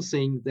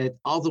something that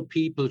other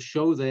people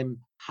show them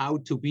how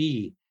to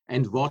be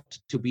and what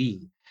to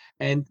be.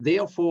 And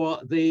therefore,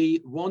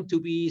 they want to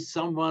be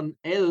someone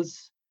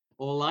else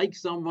or like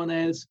someone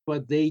else,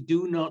 but they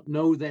do not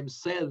know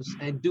themselves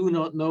and do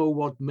not know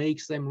what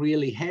makes them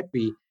really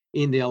happy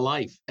in their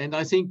life. And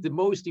I think the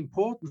most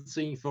important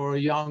thing for a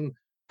young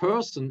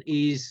person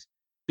is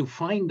to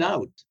find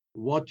out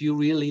what you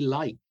really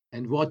like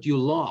and what you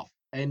love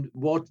and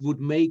what would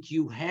make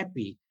you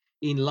happy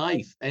in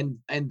life. And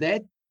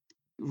that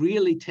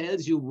really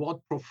tells you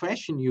what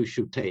profession you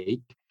should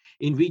take,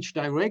 in which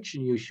direction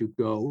you should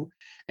go.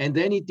 And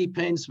then it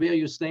depends where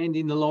you stand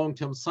in the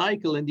long-term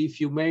cycle. And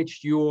if you match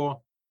your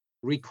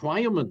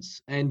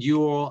requirements and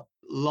your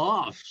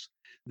loves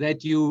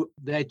that you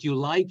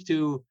like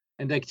to,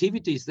 and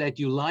activities that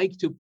you like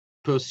to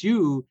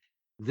pursue,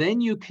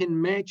 then you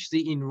can match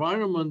the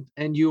environment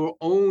and your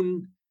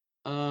own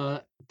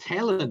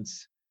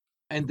talents,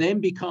 and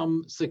then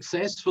become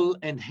successful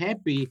and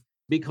happy,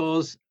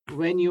 because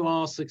when you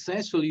are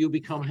successful, you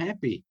become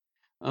happy.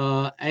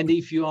 And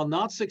if you are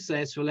not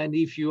successful, and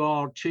if you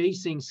are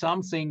chasing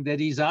something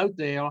that is out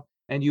there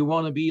and you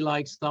want to be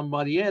like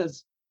somebody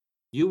else,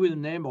 you will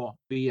never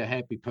be a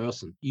happy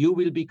person. You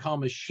will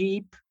become a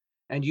sheep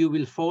and you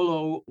will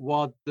follow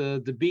what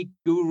the big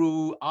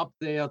guru up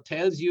there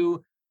tells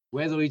you,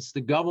 whether it's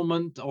the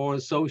government or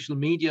a social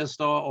media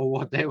star or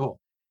whatever.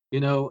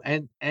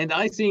 And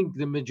I think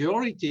the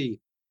majority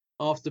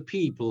of the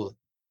people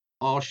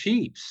are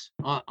sheeps,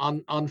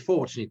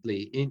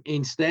 unfortunately,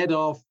 instead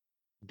of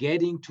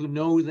getting to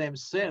know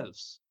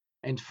themselves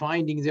and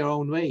finding their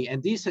own way.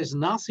 And this has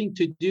nothing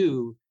to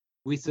do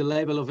with the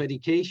level of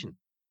education.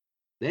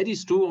 That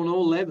is true on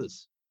all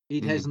levels.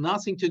 It has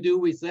nothing to do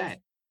with that.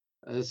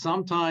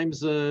 Sometimes,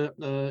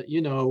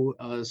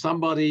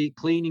 somebody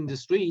cleaning the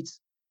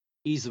streets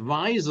is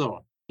wiser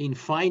in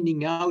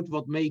finding out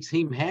what makes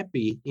him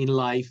happy in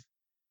life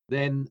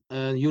than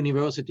a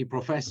university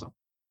professor.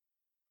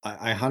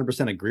 I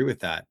 100% agree with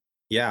that.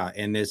 Yeah,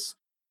 and this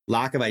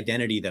lack of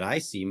identity that I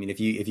see. I mean, if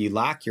you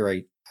lack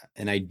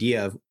an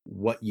idea of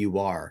what you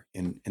are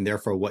and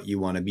therefore what you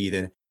want to be,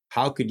 then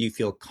how could you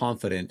feel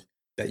confident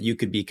that you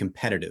could be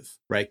competitive,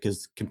 right?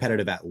 Because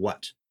competitive at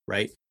what,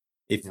 right?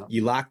 If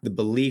you lack the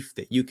belief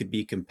that you could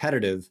be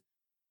competitive,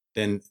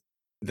 then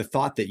the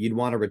thought that you'd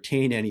want to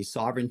retain any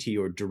sovereignty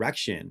or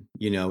direction,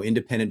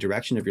 independent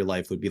direction of your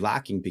life would be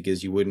lacking,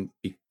 because you wouldn't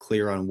be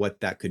clear on what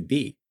that could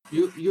be.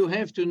 You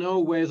have to know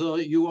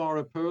whether you are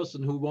a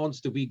person who wants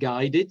to be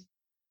guided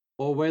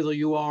or whether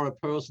you are a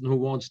person who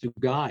wants to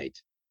guide.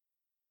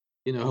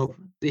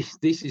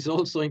 This is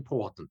also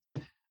important,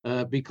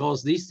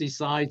 because this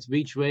decides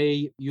which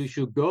way you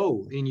should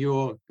go in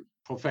your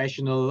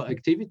professional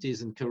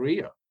activities and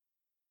career.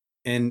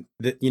 And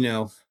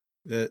the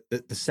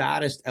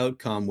saddest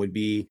outcome would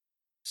be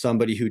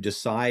somebody who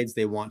decides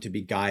they want to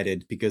be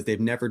guided because they've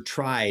never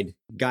tried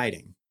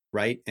guiding,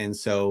 right? And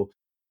so,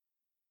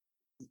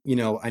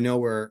 I know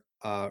we're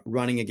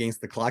running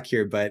against the clock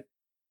here, but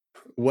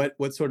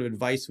what sort of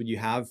advice would you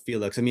have,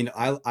 Felix? I mean,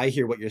 I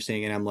hear what you're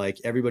saying, and I'm like,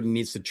 everybody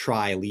needs to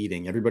try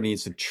leading. Everybody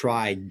needs to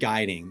try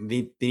guiding.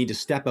 They need to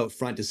step out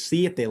front to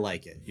see if they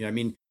like it. You know what I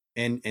mean?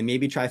 And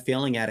maybe try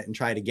failing at it and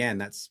try it again.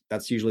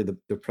 That's usually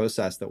the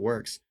process that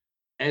works.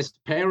 As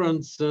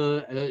parents,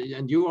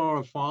 and you are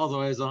a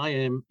father as I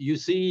am, you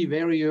see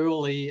very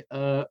early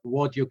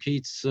what your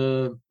kids,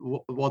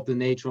 what the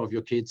nature of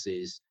your kids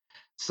is.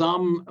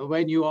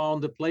 When you are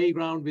on the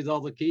playground with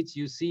other kids,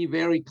 you see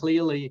very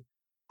clearly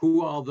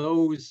who are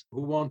those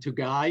who want to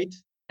guide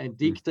and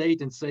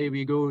dictate and say,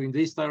 we go in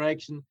this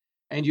direction.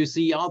 And you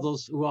see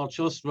others who are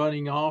just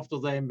running after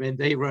them when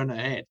they run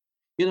ahead.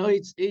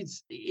 You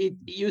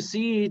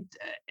see it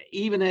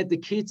even at the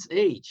kid's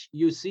age,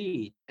 you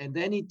see it, and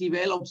then it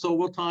develops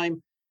over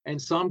time, and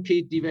some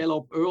kids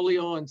develop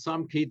earlier and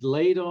some kids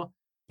later,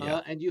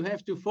 and you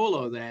have to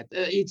follow that.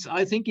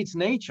 I think it's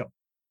nature.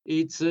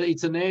 it's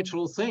a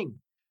natural thing.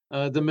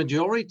 The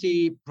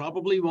majority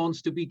probably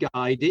wants to be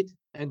guided,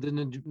 and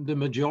the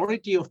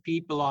majority of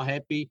people are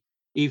happy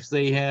if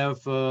they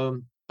have a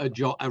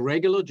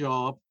regular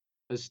job,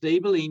 a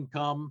stable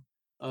income,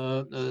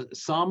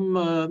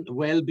 some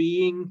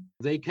well-being.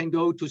 They can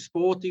go to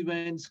sport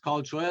events,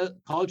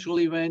 cultural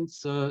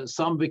events,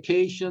 some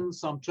vacations,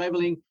 some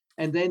traveling,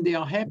 and then they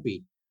are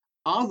happy.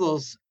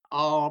 Others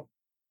are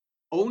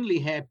only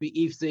happy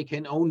if they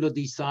can only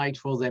decide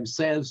for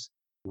themselves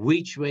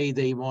which way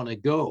they want to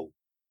go.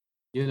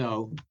 You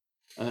know,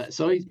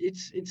 so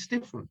it's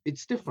different.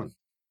 It's different.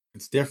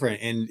 It's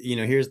different. And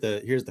here's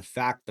the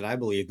fact that I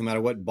believe no matter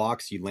what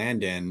box you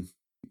land in,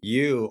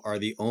 you are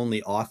the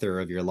only author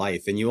of your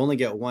life and you only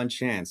get one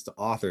chance to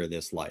author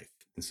this life.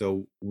 And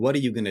so what are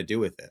you going to do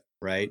with it,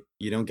 right?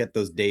 You don't get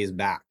those days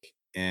back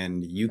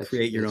and you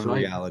create your That's own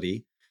right.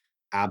 reality.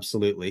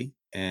 Absolutely.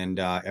 And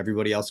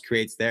everybody else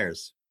creates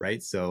theirs,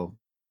 right? So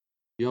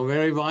You're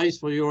very wise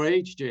for your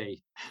age, Jay.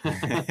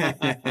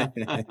 I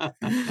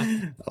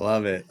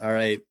love it. All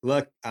right.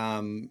 Look,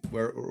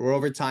 we're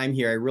over time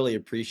here. I really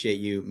appreciate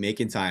you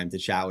making time to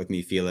chat with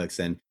me, Felix,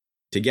 and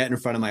to get in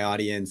front of my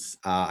audience.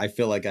 I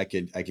feel like I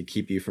could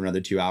keep you for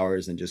another 2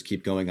 hours and just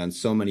keep going on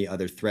so many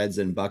other threads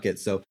and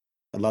buckets. So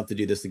I'd love to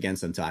do this again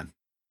sometime.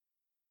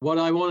 What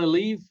I want to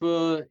leave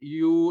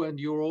you and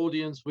your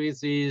audience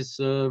with is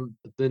the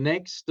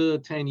next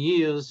 10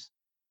 years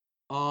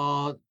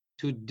are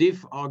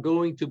are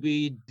going to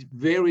be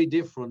very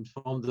different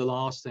from the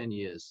last 10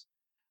 years.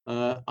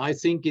 I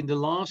think in the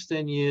last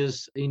 10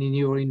 years, in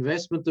your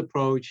investment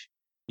approach,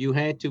 you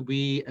had to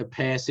be a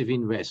passive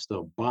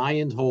investor, buy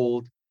and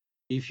hold.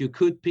 If you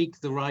could pick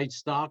the right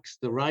stocks,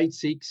 the right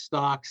 6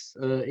 stocks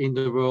in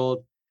the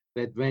world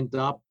that went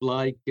up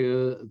like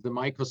the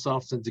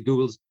Microsofts and the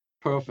Googles,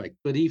 perfect.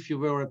 But if you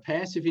were a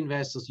passive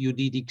investor, you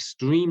did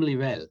extremely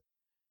well.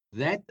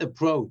 That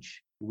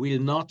approach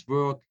will not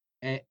work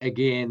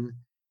again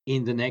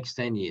in the next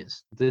 10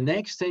 years. The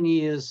next 10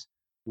 years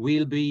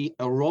will be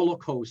a roller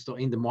coaster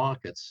in the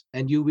markets,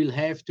 and you will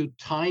have to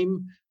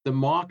time the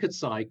market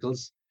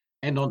cycles.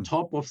 And on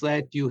top of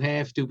that, you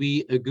have to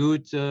be a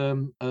good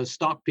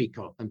stock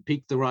picker and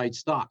pick the right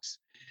stocks.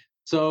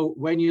 So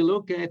when you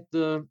look at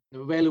the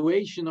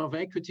valuation of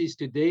equities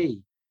today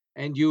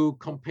and you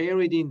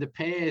compare it in the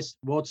past,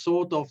 what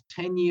sort of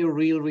 10-year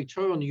real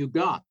return you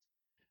got,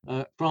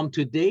 from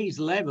today's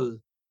level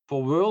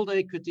for world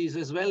equities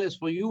as well as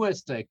for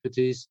US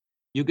equities,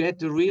 you get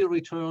the real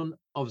return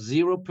of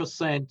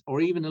 0% or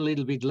even a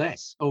little bit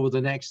less over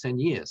the next 10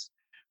 years.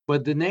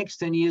 But the next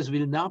 10 years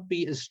will not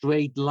be a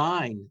straight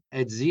line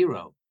at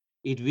zero.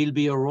 It will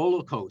be a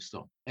roller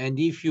coaster. And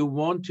if you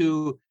want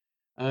to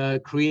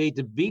create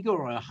a bigger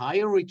or a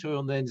higher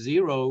return than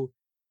zero,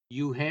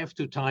 you have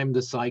to time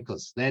the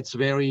cycles. That's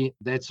very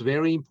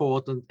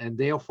important. And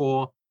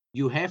therefore,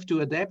 you have to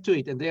adapt to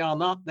it. And there are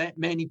not that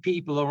many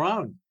people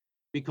around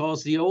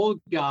because the old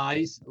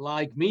guys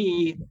like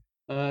me,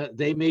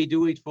 they may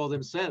do it for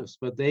themselves,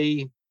 but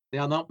there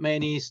are not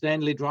many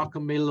Stanley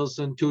Druckenmillers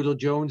and Tudor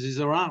Joneses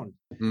around.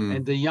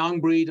 And the young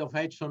breed of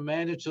hedge fund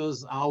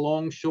managers are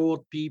long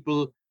short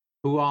people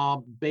who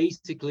are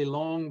basically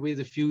long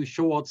with a few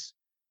shorts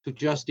to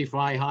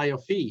justify higher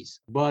fees.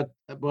 But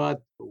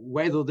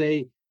whether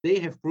they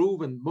have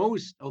proven,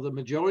 most or the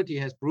majority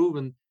has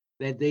proven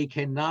that they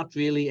cannot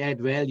really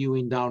add value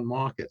in down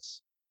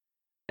markets.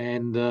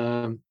 And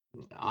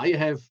I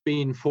have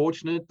been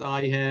fortunate.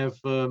 I have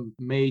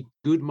made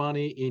good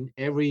money in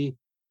every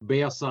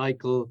bear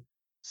cycle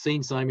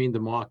since I'm in the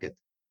market.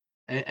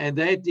 And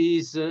that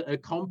is a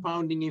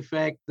compounding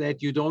effect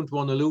that you don't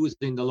want to lose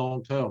in the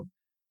long term.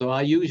 So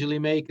I usually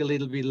make a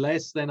little bit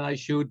less than I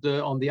should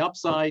on the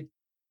upside,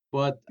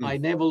 but I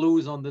never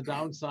lose on the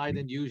downside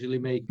and usually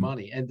make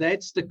money. And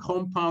that's the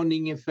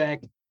compounding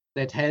effect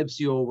that helps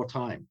you over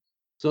time.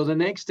 So the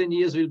next 10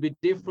 years will be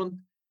different.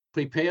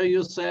 Prepare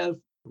yourself,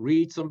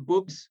 read some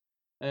books,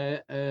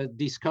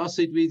 discuss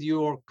it with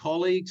your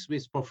colleagues,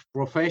 with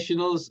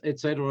professionals,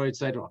 etc.,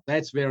 etc.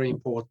 That's very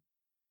important.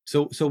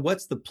 So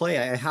what's the play?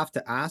 I have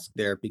to ask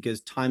there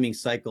because timing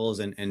cycles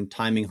and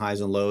timing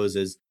highs and lows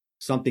is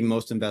something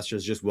most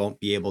investors just won't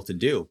be able to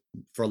do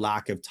for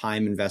lack of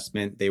time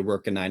investment. They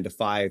work a 9 to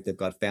 5, they've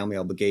got family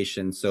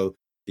obligations. So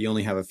they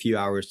only have a few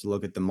hours to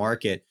look at the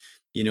market.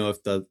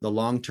 If the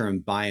long-term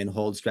buy and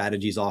hold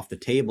strategy is off the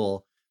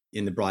table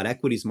in the broad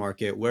equities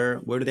market, where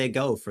do they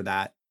go for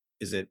that?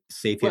 Is it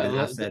safe haven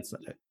assets?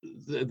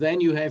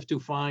 Then you have to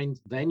find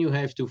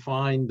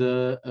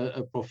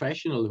a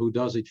professional who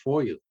does it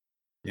for you.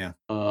 Yeah.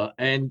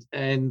 And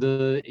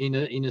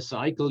in a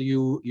cycle,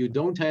 you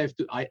don't have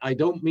to. I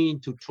don't mean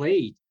to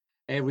trade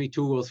every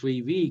 2 or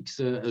 3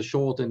 weeks,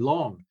 short and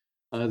long.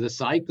 The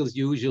cycles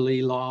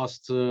usually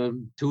last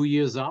 2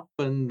 years up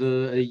and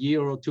a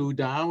year or two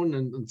down,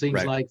 and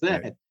things like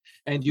that. Right.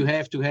 And you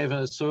have to have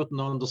a certain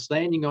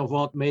understanding of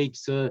what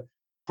makes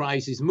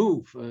prices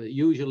move.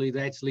 Usually,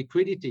 that's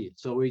liquidity.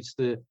 So it's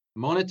the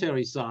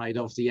monetary side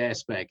of the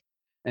aspect.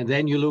 And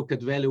then you look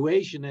at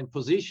valuation and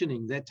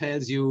positioning. That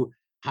tells you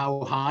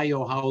how high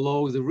or how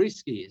low the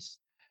risk is.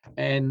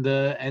 And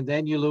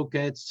then you look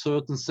at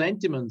certain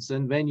sentiments,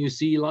 and when you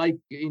see, like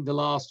in the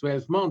last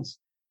 12 months,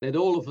 that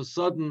all of a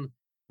sudden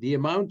the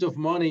amount of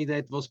money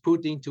that was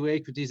put into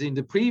equities in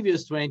the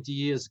previous 20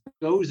 years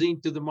goes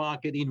into the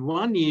market in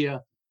 1 year,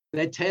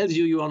 that tells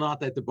you are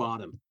not at the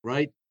bottom,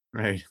 right?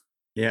 Right.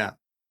 Yeah.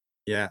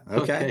 Yeah.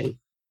 Okay.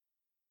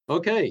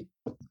 Okay.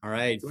 All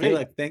right. Great.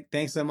 Felix,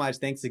 thanks so much.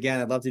 Thanks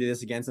again. I'd love to do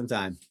this again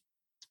sometime.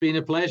 It's been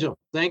a pleasure.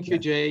 Thank you,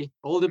 Jay.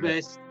 All the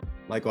best.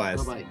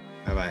 Likewise. Bye-bye.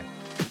 Bye-bye.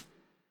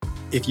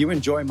 If you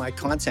enjoy my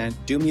content,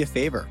 do me a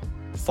favor.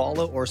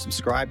 Follow or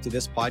subscribe to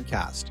this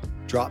podcast.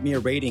 Drop me a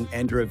rating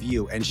and a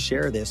review and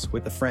share this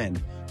with a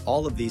friend.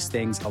 All of these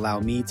things allow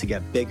me to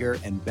get bigger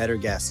and better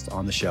guests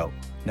on the show.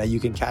 Now you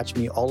can catch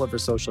me all over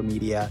social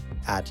media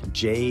at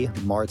jmartinbc.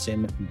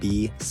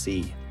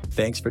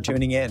 Thanks for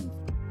tuning in.